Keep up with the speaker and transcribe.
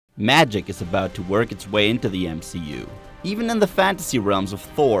magic is about to work its way into the MCU. Even in the fantasy realms of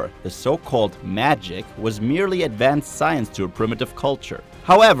Thor, the so-called magic was merely advanced science to a primitive culture.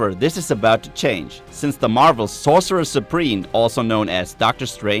 However, this is about to change, since the Marvel Sorcerer Supreme, also known as Doctor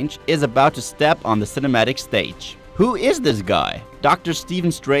Strange, is about to step on the cinematic stage. Who is this guy? Dr.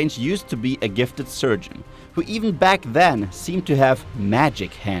 Stephen Strange used to be a gifted surgeon, who even back then seemed to have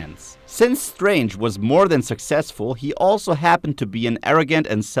magic hands. Since Strange was more than successful, he also happened to be an arrogant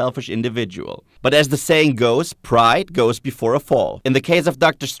and selfish individual. But as the saying goes, pride goes before a fall. In the case of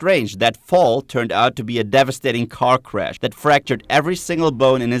Doctor Strange, that fall turned out to be a devastating car crash that fractured every single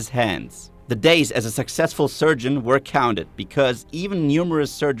bone in his hands. The days as a successful surgeon were counted, because even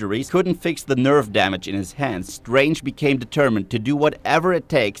numerous surgeries couldn't fix the nerve damage in his hands. Strange became determined to do whatever it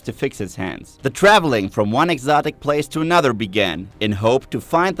takes to fix his hands. The traveling from one exotic place to another began, in hope to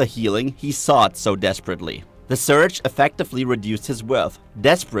find the healing he sought so desperately. The search effectively reduced his wealth.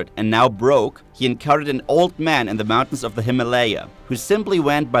 Desperate and now broke, he encountered an old man in the mountains of the Himalaya, who simply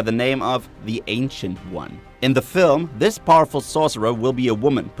went by the name of the Ancient One. In the film, this powerful sorcerer will be a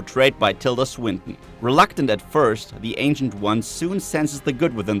woman portrayed by Tilda Swinton. Reluctant at first, the Ancient One soon senses the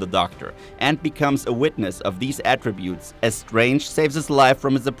good within the Doctor and becomes a witness of these attributes as Strange saves his life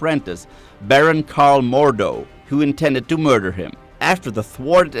from his apprentice, Baron Karl Mordo, who intended to murder him. After the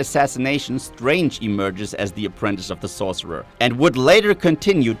thwarted assassination, Strange emerges as the apprentice of the sorcerer and would later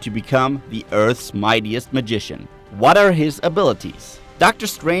continue to become the Earth's mightiest magician. What are his abilities? Doctor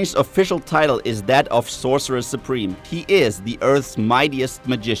Strange's official title is that of Sorcerer Supreme. He is the Earth's mightiest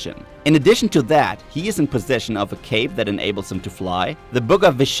magician. In addition to that, he is in possession of a cape that enables him to fly, the Book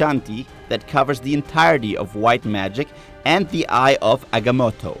of Vishanti that covers the entirety of white magic, and the Eye of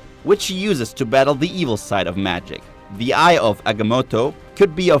Agamotto, which he uses to battle the evil side of magic. The Eye of Agamotto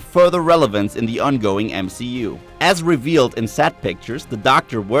could be of further relevance in the ongoing MCU. As revealed in set pictures, the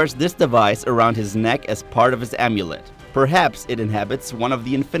Doctor wears this device around his neck as part of his amulet. Perhaps it inhabits one of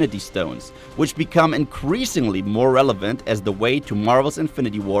the Infinity Stones, which become increasingly more relevant as the way to Marvel's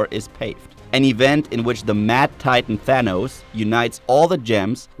Infinity War is paved. An event in which the Mad Titan Thanos unites all the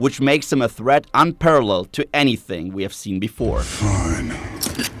gems, which makes him a threat unparalleled to anything we have seen before. Fine.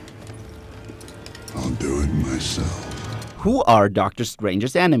 I'll do it myself. Who are Doctor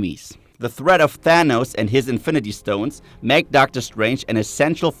Strange's enemies? The threat of Thanos and his Infinity Stones make Doctor Strange an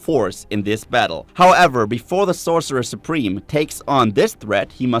essential force in this battle. However, before the Sorcerer Supreme takes on this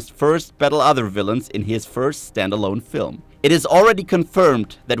threat, he must first battle other villains in his first standalone film. It is already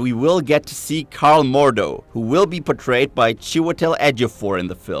confirmed that we will get to see Karl Mordo, who will be portrayed by Chiwetel Ejiofor in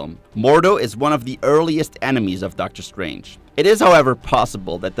the film. Mordo is one of the earliest enemies of Doctor Strange. It is, however,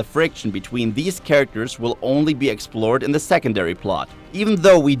 possible that the friction between these characters will only be explored in the secondary plot. Even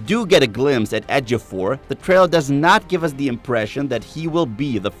though we do get a glimpse at Ejiofor, the trailer does not give us the impression that he will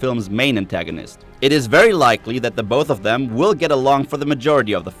be the film's main antagonist. It is very likely that the both of them will get along for the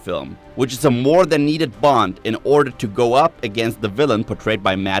majority of the film, which is a more than needed bond in order to go up against the villain portrayed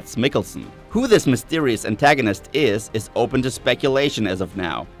by Mads Mikkelsen. Who this mysterious antagonist is open to speculation as of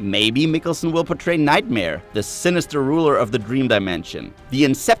now. Maybe Mikkelsen will portray Nightmare, the sinister ruler of the dream dimension. The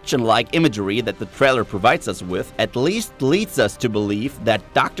Inception-like imagery that the trailer provides us with at least leads us to believe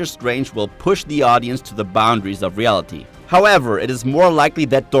that Doctor Strange will push the audience to the boundaries of reality. However, it is more likely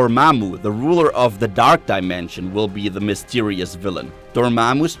that Dormammu, the ruler of the Dark Dimension, will be the mysterious villain.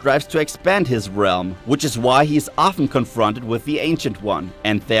 Dormammu strives to expand his realm, which is why he is often confronted with the Ancient One,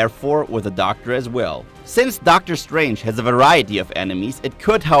 and therefore with the Doctor as well. Since Doctor Strange has a variety of enemies, it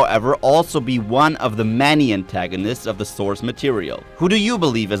could, however, also be one of the many antagonists of the source material. Who do you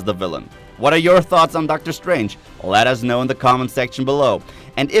believe is the villain? What are your thoughts on Doctor Strange? Let us know in the comment section below.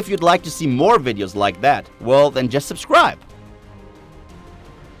 And if you'd like to see more videos like that, well, then just subscribe.